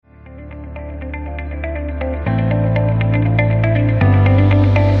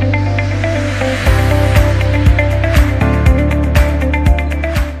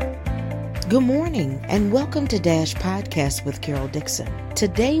Good morning and welcome to Dash Podcast with Carol Dixon.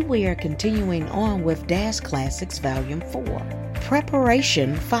 Today we are continuing on with Dash Classics Volume 4.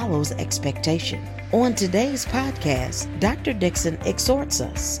 Preparation follows expectation. On today's podcast, Dr. Dixon exhorts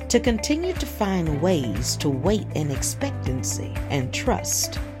us to continue to find ways to wait in expectancy and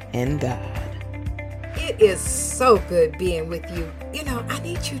trust in God. It is so good being with you. I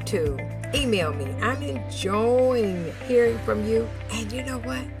need you to email me. I'm enjoying hearing from you. And you know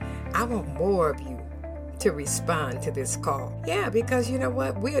what? I want more of you to respond to this call. Yeah, because you know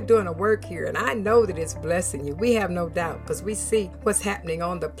what? We are doing a work here, and I know that it's blessing you. We have no doubt because we see what's happening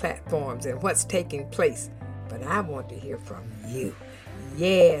on the platforms and what's taking place. But I want to hear from you.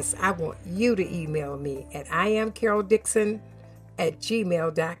 Yes, I want you to email me at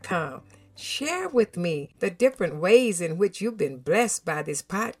iamcaroldixon@gmail.com. Share with me the different ways in which you've been blessed by this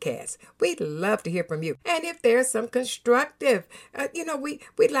podcast. We'd love to hear from you. And if there's some constructive, we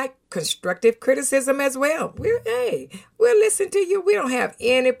like constructive criticism as well. We'll listen to you. We don't have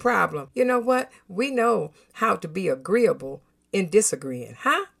any problem. You know what? We know how to be agreeable in disagreeing,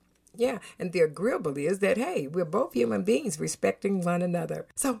 huh? Yeah, and the agreeable is that, hey, we're both human beings respecting one another.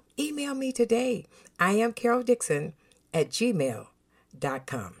 So email me today.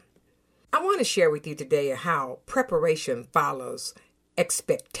 iamcaroldixon@gmail.com. I want to share with you today how preparation follows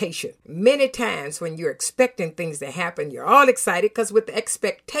expectation. Many times when you're expecting things to happen, you're all excited because with the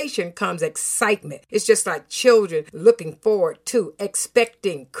expectation comes excitement. It's just like children looking forward to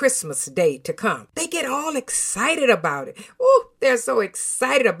expecting Christmas Day to come. They get all excited about it. Oh, they're so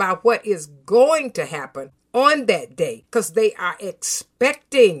excited about what is going to happen on that day because they are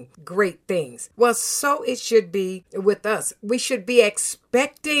expecting great things. Well, so it should be with us. We should be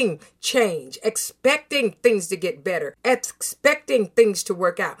expecting change, expecting things to get better, expecting things to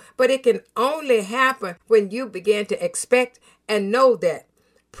work out. But it can only happen when you begin to expect and know that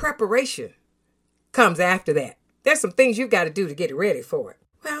preparation comes after that. There's some things you've got to do to get ready for it.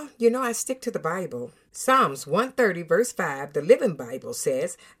 Well, I stick to the Bible. Psalms 130 verse 5, the Living Bible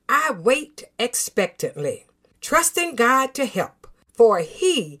says, I wait expectantly, trusting God to help, for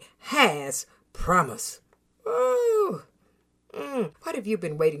he has promised. Oh, what have you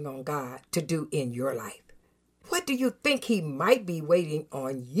been waiting on God to do in your life? What do you think he might be waiting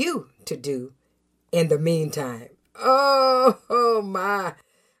on you to do in the meantime? Oh my.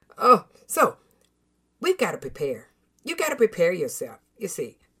 Oh, so we've got to prepare. You got to prepare yourself. You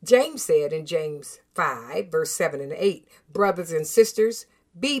see, James said in James 5, verse 7 and 8, brothers and sisters,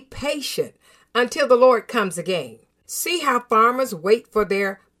 be patient until the Lord comes again. See how farmers wait for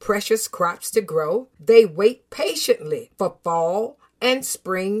their precious crops to grow. They wait patiently for fall and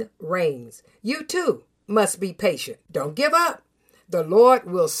spring rains. You too must be patient. Don't give up. The Lord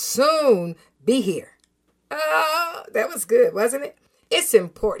will soon be here. Oh, that was good, wasn't it? It's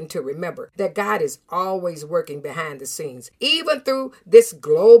important to remember that God is always working behind the scenes, even through this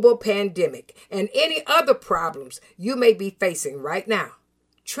global pandemic and any other problems you may be facing right now.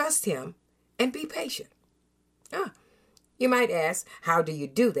 Trust him and be patient. You might ask, how do you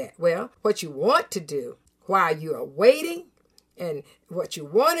do that? Well, what you want to do while you are waiting and what you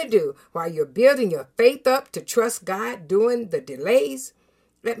want to do while you're building your faith up to trust God during the delays,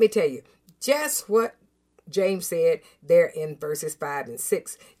 let me tell you just what James said there in verses 5 and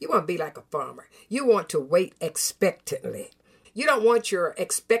 6. You want to be like a farmer. You want to wait expectantly. You don't want your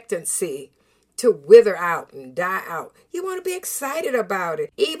expectancy to wither out and die out. You want to be excited about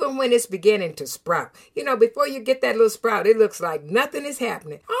it, even when it's beginning to sprout. Before you get that little sprout, it looks like nothing is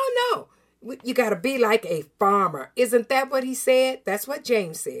happening. Oh, no. You got to be like a farmer. Isn't that what he said? That's what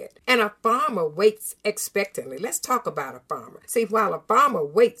James said. And a farmer waits expectantly. Let's talk about a farmer. See, while a farmer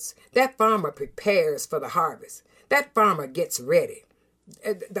waits, that farmer prepares for the harvest. That farmer gets ready.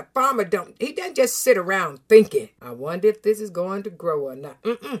 The farmer he doesn't just sit around thinking, I wonder if this is going to grow or not.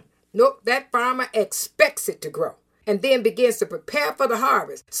 Nope, that farmer expects it to grow and then begins to prepare for the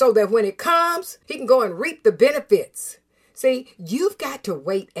harvest so that when it comes, he can go and reap the benefits. See, you've got to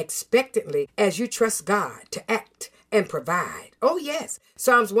wait expectantly as you trust God to act and provide. Oh, yes.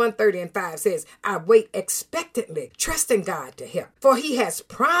 Psalms 130 and 5 says, I wait expectantly, trusting God to help, for he has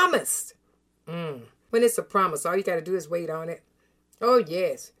promised. When it's a promise, all you got to do is wait on it. Oh,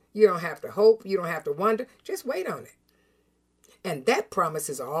 yes. You don't have to hope. You don't have to wonder. Just wait on it. And that promise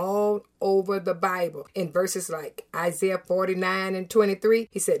is all over the Bible. In verses like Isaiah 49 and 23,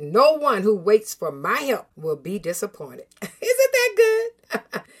 he said, no one who waits for my help will be disappointed. Isn't that good?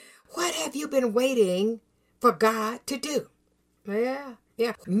 What have you been waiting for God to do? Yeah.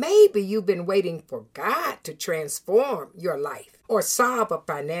 Yeah, maybe you've been waiting for God to transform your life or solve a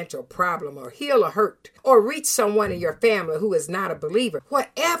financial problem or heal a hurt or reach someone in your family who is not a believer.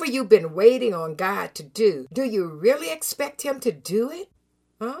 Whatever you've been waiting on God to do you really expect him to do it?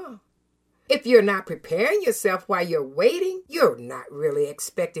 If you're not preparing yourself while you're waiting, you're not really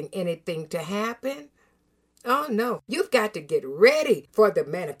expecting anything to happen. Oh, no. You've got to get ready for the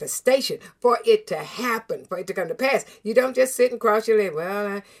manifestation, for it to happen, for it to come to pass. You don't just sit and cross your legs.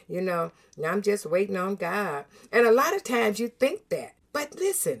 Well, I'm just waiting on God. And a lot of times you think that. But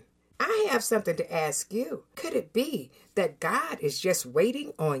listen, I have something to ask you. Could it be that God is just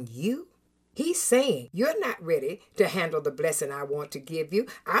waiting on you? He's saying, you're not ready to handle the blessing I want to give you.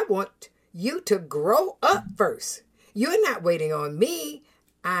 I want you to grow up first. You're not waiting on me.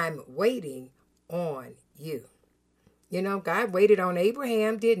 I'm waiting on you. God waited on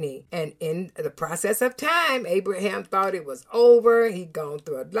Abraham, didn't he? And in the process of time, Abraham thought it was over. He'd gone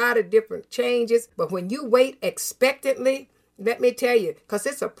through a lot of different changes. But when you wait expectantly, let me tell you, because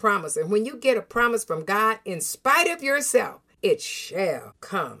it's a promise. And when you get a promise from God, in spite of yourself, it shall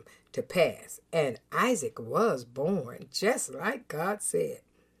come to pass. And Isaac was born just like God said.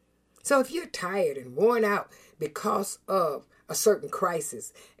 So if you're tired and worn out because of a certain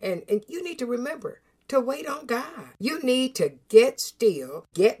crisis, and you need to remember to wait on God. You need to get still,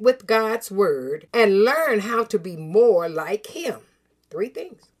 get with God's word, and learn how to be more like him. 3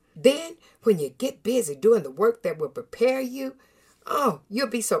 things. Then, when you get busy doing the work that will prepare you, you'll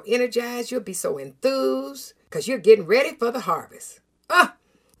be so energized, you'll be so enthused, because you're getting ready for the harvest.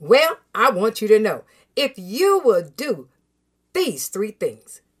 Well, I want you to know, if you will do these 3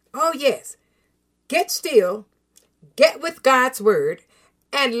 things, yes, get still, get with God's word,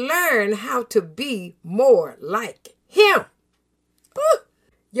 and learn how to be more like him.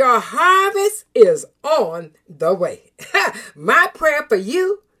 Your harvest is on the way. My prayer for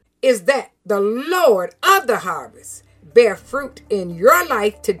you is that the Lord of the harvest bear fruit in your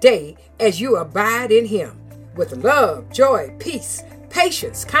life today as you abide in him with love, joy, peace,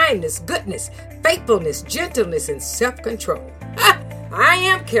 patience, kindness, goodness, faithfulness, gentleness, and self-control. I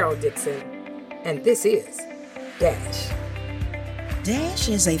am Carol Dixon, and this is Dash. Dash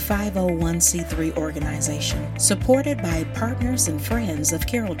is a 501c3 organization supported by partners and friends of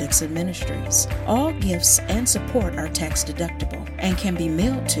Carol Dixon Ministries. All gifts and support are tax deductible and can be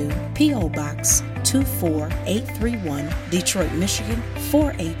mailed to P.O. Box 24831, Detroit, Michigan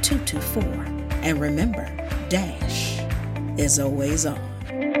 48224. And remember, Dash is always on.